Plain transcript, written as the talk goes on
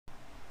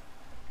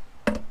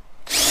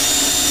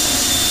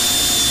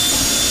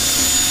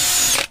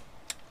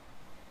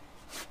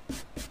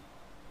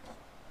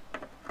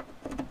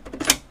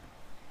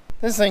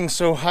This thing's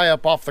so high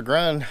up off the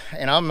ground,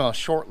 and I'm a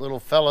short little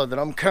fella that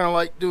I'm kind of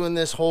like doing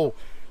this whole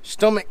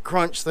stomach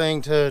crunch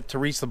thing to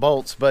reach the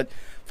bolts. But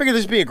I figured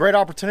this would be a great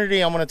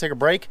opportunity. I'm going to take a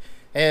break,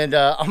 and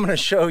I'm going to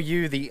show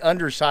you the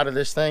underside of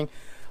this thing,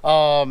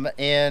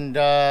 and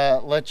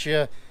let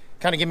you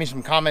kind of give me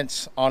some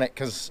comments on it,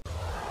 because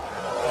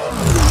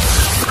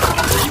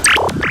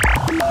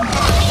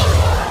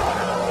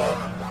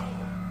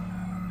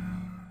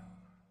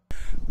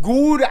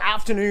good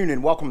afternoon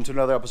and welcome to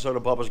another episode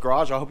of Bubba's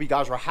Garage. I hope you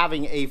guys are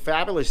having a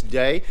fabulous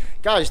day.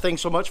 Guys,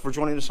 thanks so much for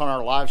joining us on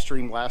our live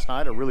stream last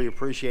night. I really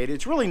appreciate it.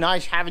 It's really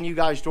nice having you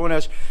guys join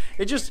us.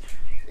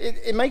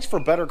 It makes for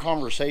better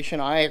conversation.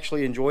 I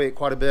actually enjoy it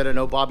quite a bit. I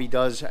know Bobby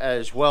does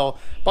as well.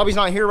 Bobby's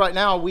not here right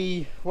now.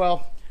 We've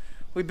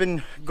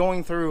been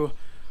going through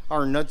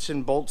our nuts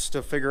and bolts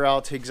to figure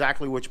out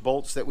exactly which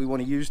bolts that we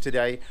want to use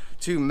today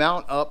to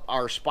mount up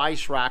our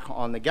spice rack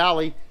on the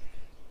galley.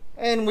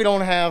 And we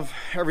don't have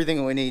everything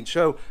that we need.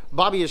 So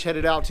Bobby is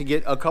headed out to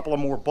get a couple of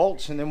more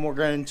bolts, and then we're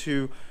going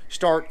to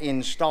start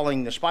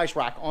installing the spice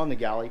rack on the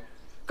galley.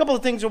 A couple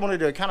of things I wanted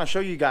to kind of show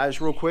you guys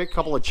real quick, a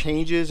couple of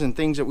changes and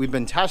things that we've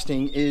been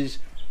testing is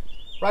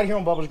right here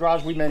on Bubba's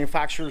Garage, we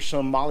manufacture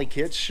some molly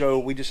kits. So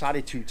we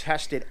decided to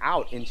test it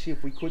out and see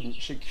if we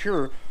couldn't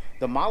secure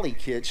the molly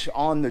kits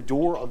on the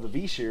door of the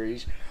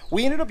V-Series.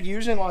 We ended up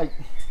using like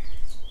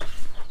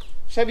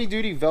heavy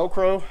duty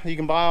Velcro you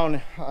can buy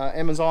on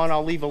Amazon.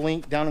 I'll leave a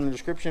link down in the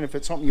description if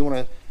it's something you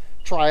want to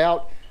try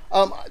out.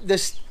 The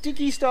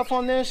sticky stuff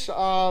on this, you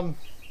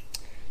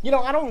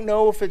know, I don't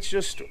know if it's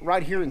just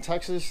right here in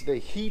Texas, the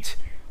heat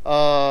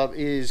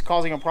is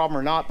causing a problem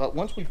or not, but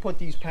once we put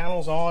these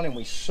panels on and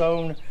we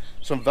sewn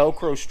some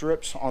Velcro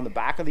strips on the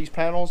back of these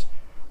panels,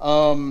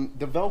 the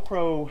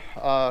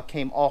Velcro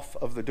came off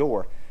of the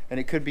door, and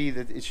it could be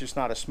that it's just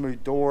not a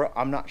smooth door.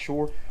 I'm not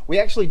sure. We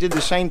actually did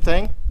the same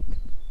thing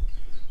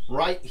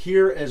right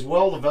here as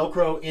well. The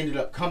Velcro ended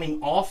up coming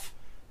off,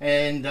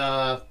 and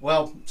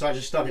well, so I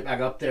just stuck it back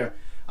up there.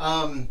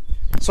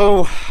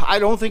 So I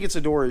don't think it's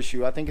a door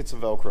issue. I think it's a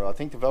Velcro. I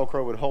think the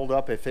Velcro would hold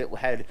up if it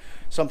had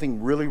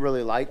something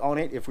really light on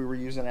it, if we were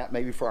using that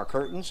maybe for our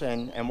curtains,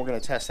 and we're going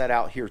to test that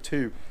out here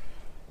too.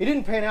 It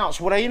didn't pan out,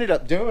 so what I ended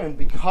up doing,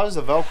 because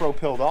the Velcro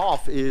peeled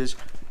off, is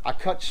I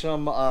cut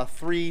some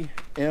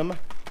 3M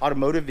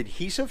automotive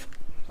adhesive,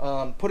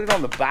 put it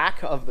on the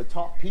back of the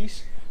top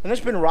piece, and it's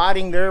been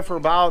riding there for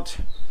about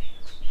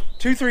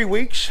 2-3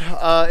 weeks.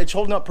 It's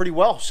holding up pretty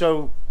well,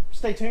 so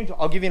stay tuned.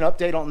 I'll give you an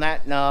update on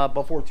that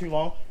before too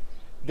long.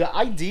 The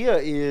idea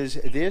is,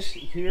 this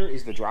here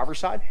is the driver's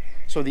side.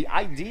 So the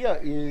idea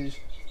is,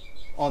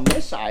 on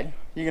this side,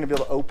 you're gonna be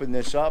able to open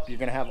this up. You're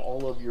gonna have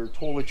all of your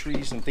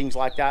toiletries and things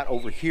like that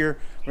over here.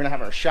 We're gonna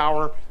have our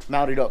shower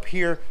mounted up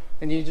here,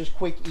 and you just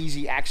quick,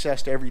 easy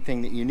access to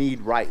everything that you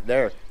need right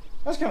there.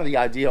 That's kind of the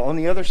idea. On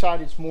the other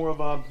side, it's more of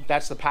a,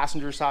 that's the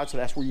passenger side, so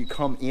that's where you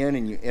come in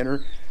and you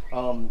enter.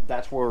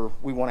 That's where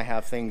we want to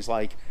have things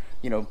like,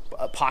 you know,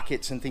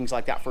 pockets and things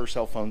like that for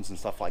cell phones and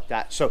stuff like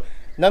that. So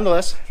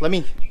nonetheless, let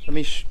me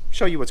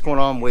show you what's going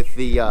on with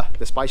the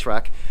spice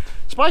rack.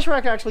 Spice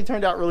rack actually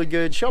turned out really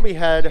good. Shelby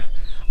had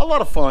a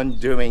lot of fun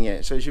doing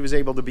it, so she was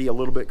able to be a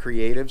little bit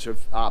creative. So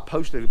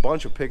posted a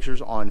bunch of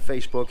pictures on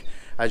Facebook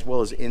as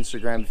well as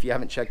Instagram. If you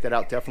haven't checked that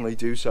out, definitely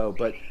do so.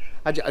 But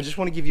I just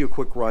want to give you a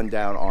quick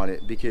rundown on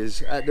it,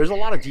 because there's a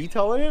lot of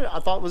detail in it. I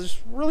thought it was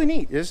really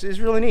neat. This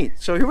is really neat.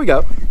 So here we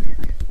go.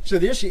 So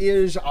this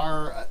is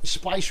our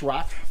spice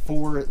rack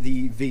for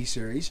the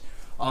V-Series.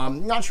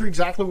 Not sure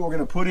exactly what we're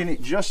going to put in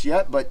it just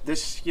yet, but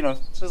this, you know,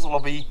 says a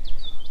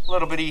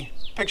little bitty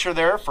picture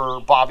there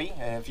for Bobby.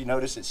 And if you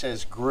notice, it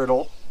says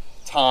griddle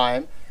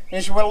time.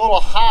 And she went a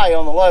little high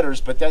on the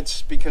letters, but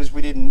that's because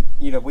we didn't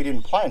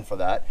plan for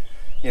that.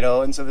 You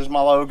know, and so there's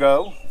my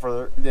logo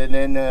for, and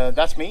then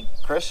that's me,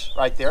 Chris,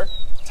 right there.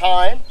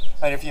 Time,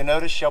 and if you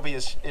notice, Shelby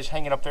is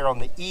hanging up there on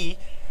the E.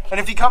 And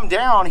if you come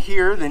down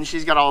here, then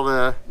she's got all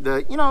the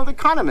you know, the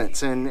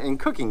condiments and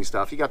cooking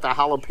stuff. You got the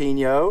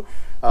jalapeno,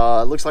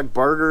 it looks like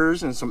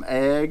burgers and some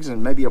eggs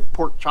and maybe a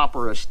pork chop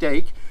or a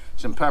steak,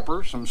 some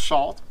pepper, some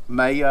salt,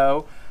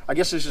 mayo. I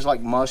guess this is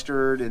like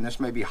mustard, and this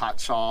may be hot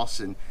sauce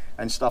and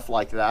stuff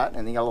like that.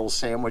 And then you got a little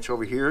sandwich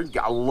over here.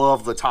 I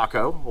love the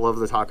taco. Love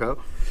the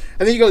taco.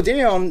 And then you go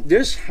down.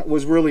 This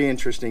was really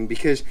interesting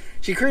because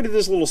she created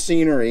this little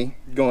scenery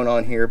going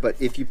on here.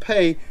 But if you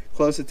pay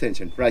close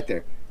attention, right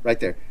there,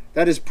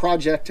 that is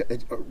Project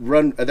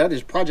That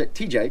is Project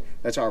TJ.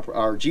 That's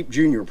our Jeep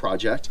Junior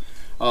project.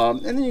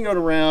 And then you go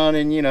around,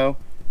 and you know,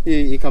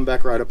 you come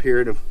back right up here,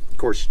 and of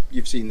course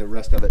you've seen the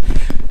rest of it.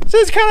 So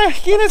it's kind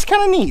of, you know, it's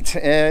kind of neat.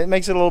 It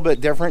makes it a little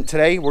bit different.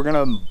 Today we're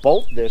gonna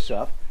bolt this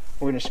up.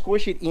 We're going to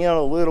squish it in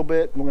a little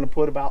bit. We're going to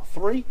put about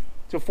 3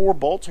 to 4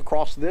 bolts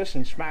across this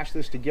and smash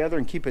this together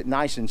and keep it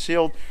nice and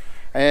sealed.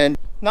 And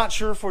not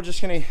sure if we're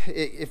just going to,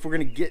 if we're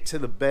going to get to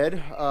the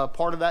bed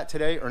part of that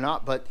today or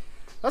not, but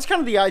that's kind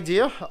of the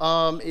idea,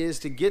 is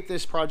to get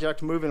this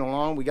project moving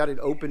along. We got it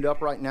opened up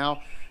right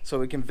now so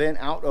we can vent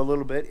out a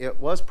little bit.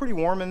 It was pretty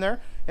warm in there,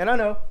 and I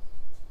know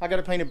I got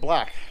to paint it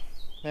black.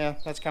 Yeah,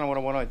 that's kind of what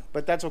I wanted,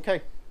 but that's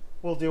okay.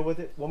 We'll deal with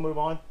it. We'll move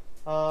on.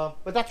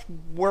 But that's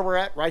where we're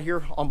at right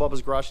here on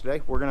Bubba's Garage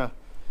today. We're gonna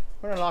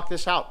knock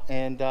this out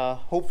and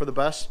hope for the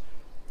best.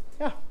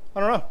 Yeah, I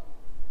don't know.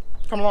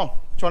 Come along,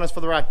 join us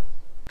for the ride.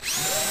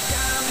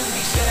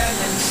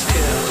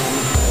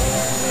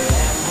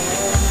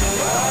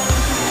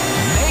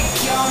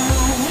 Make your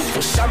move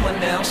or someone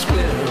else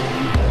will.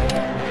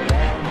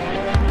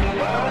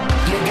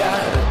 You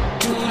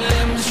got 2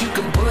 limbs you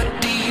can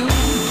put to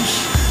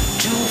use,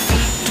 2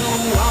 feet, 2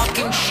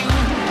 walking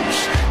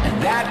shoes,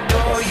 and that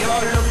door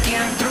you're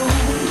looking through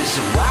is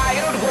a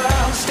wild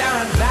world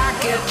staring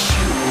back at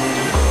you.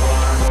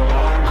 Go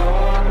on, go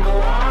on, go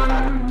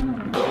on,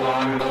 go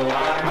on, go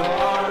on, go on, go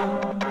on,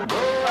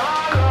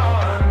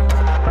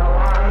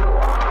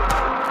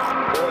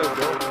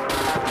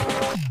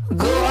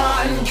 go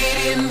on, get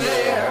in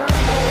there.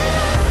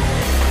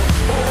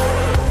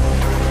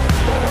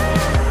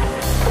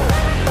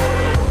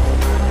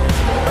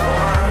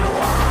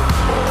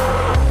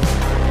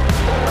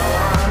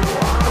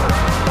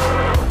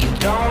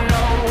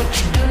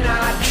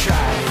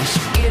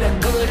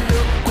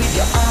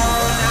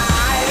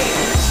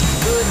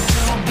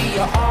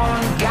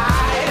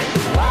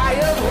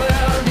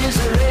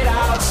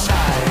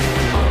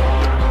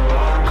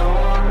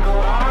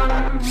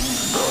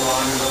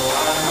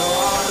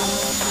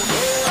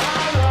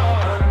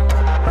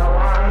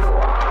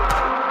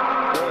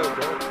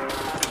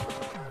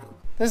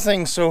 This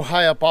thing's so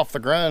high up off the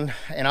ground,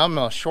 and I'm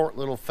a short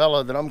little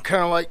fella that I'm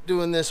kind of like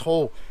doing this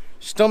whole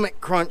stomach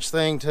crunch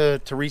thing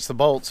to reach the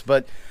bolts.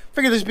 But I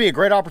figured this would be a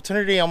great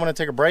opportunity. I'm going to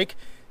take a break,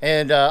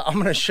 and I'm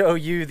going to show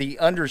you the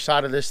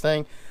underside of this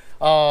thing,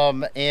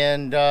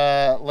 and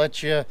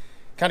let you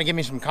kind of give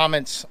me some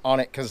comments on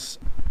it. Because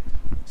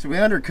so we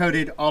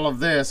undercoated all of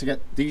this. I got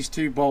these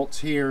 2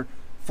 bolts here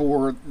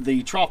for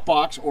the trough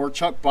box or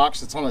chuck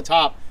box that's on the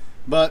top,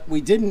 but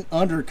we didn't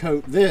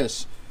undercoat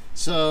this.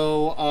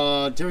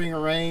 So during a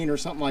rain or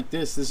something like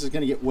this is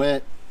going to get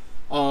wet.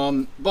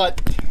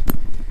 But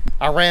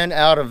I ran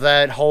out of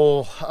that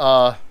whole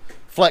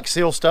Flex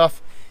Seal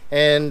stuff,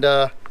 and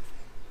I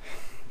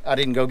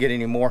didn't go get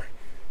any more.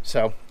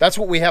 So that's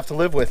what we have to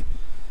live with.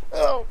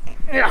 Oh,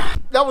 yeah.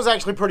 That was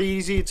actually pretty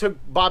easy. It took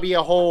Bobby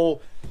a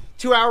whole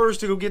 2 hours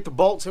to go get the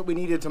bolts that we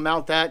needed to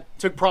mount that. It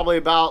took probably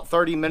about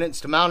 30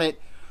 minutes to mount it.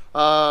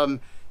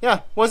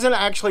 Yeah, wasn't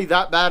actually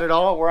that bad at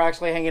all. We're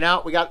actually hanging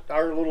out. We got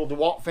our little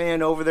DeWalt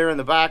fan over there in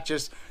the back,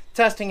 just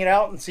testing it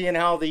out and seeing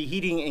how the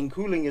heating and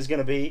cooling is going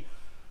to be.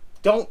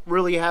 Don't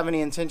really have any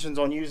intentions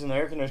on using the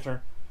air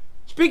conditioner.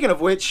 Speaking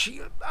of which,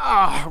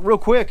 real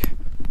quick,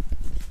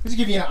 just to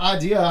give you an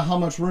idea how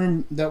much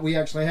room that we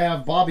actually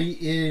have. Bobby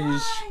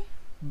is,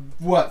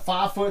 what,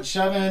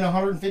 5'7",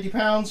 150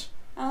 pounds?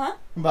 Uh-huh.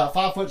 About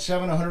 5'7",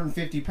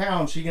 150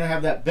 pounds. So you're going to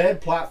have that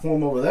bed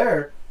platform over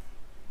there.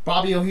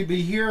 Bobby will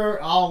be here,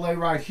 I'll lay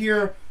right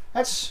here.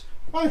 That's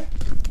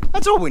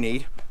all we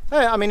need.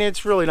 I mean,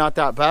 it's really not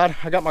that bad.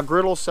 I got my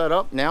griddle set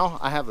up now.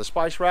 I have the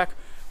spice rack.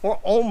 We're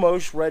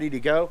almost ready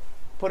to go.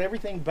 Put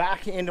everything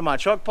back into my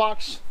chuck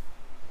box.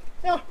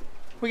 Yeah,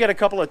 we got a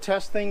couple of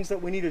test things that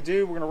we need to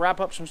do. We're gonna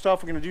wrap up some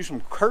stuff. We're gonna do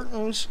some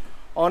curtains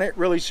on it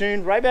really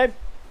soon. Right, babe?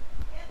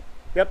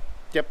 Yep,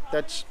 yep.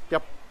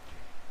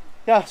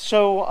 Yeah,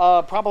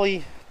 so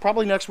probably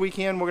next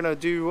weekend we're gonna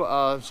do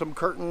some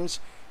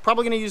curtains.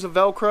 Probably going to use a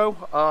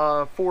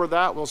Velcro for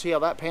that. We'll see how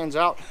that pans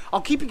out. I'll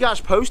keep you guys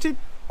posted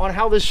on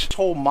how this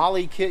whole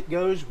Molly kit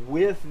goes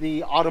with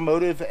the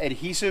automotive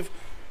adhesive.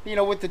 You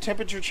know, with the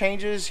temperature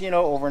changes, you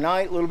know,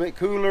 overnight a little bit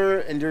cooler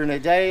and during the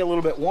day a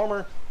little bit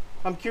warmer.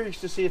 I'm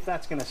curious to see if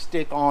that's going to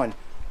stick on.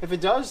 If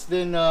it does,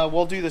 then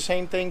we'll do the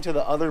same thing to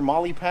the other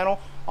Molly panel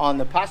on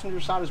the passenger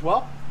side as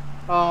well.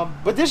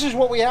 But this is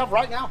what we have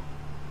right now.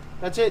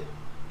 That's it.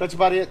 That's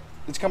about it.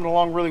 It's coming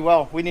along really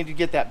well. We need to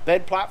get that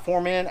bed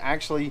platform in.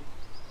 Actually,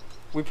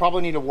 we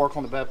probably need to work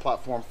on the bed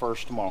platform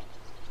tomorrow.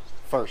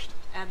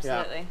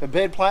 Absolutely. Yeah. The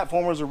bed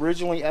platform was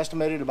originally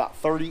estimated about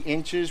 30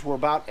 inches. We're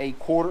about a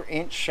 1/4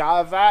 inch shy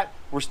of that.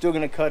 We're still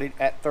going to cut it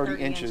at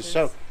 30 inches.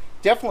 So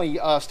definitely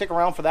stick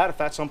around for that if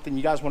that's something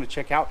you guys want to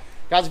check out.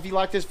 Guys, if you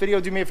like this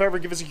video, do me a favor,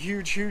 give us a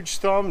huge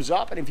thumbs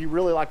up. And if you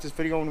really like this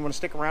video and you want to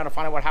stick around and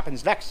find out what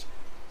happens next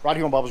right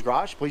here on Bubba's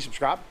Garage, please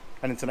subscribe.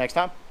 And until next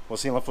time, we'll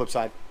see you on the flip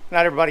side. Good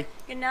night, everybody.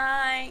 Good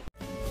night.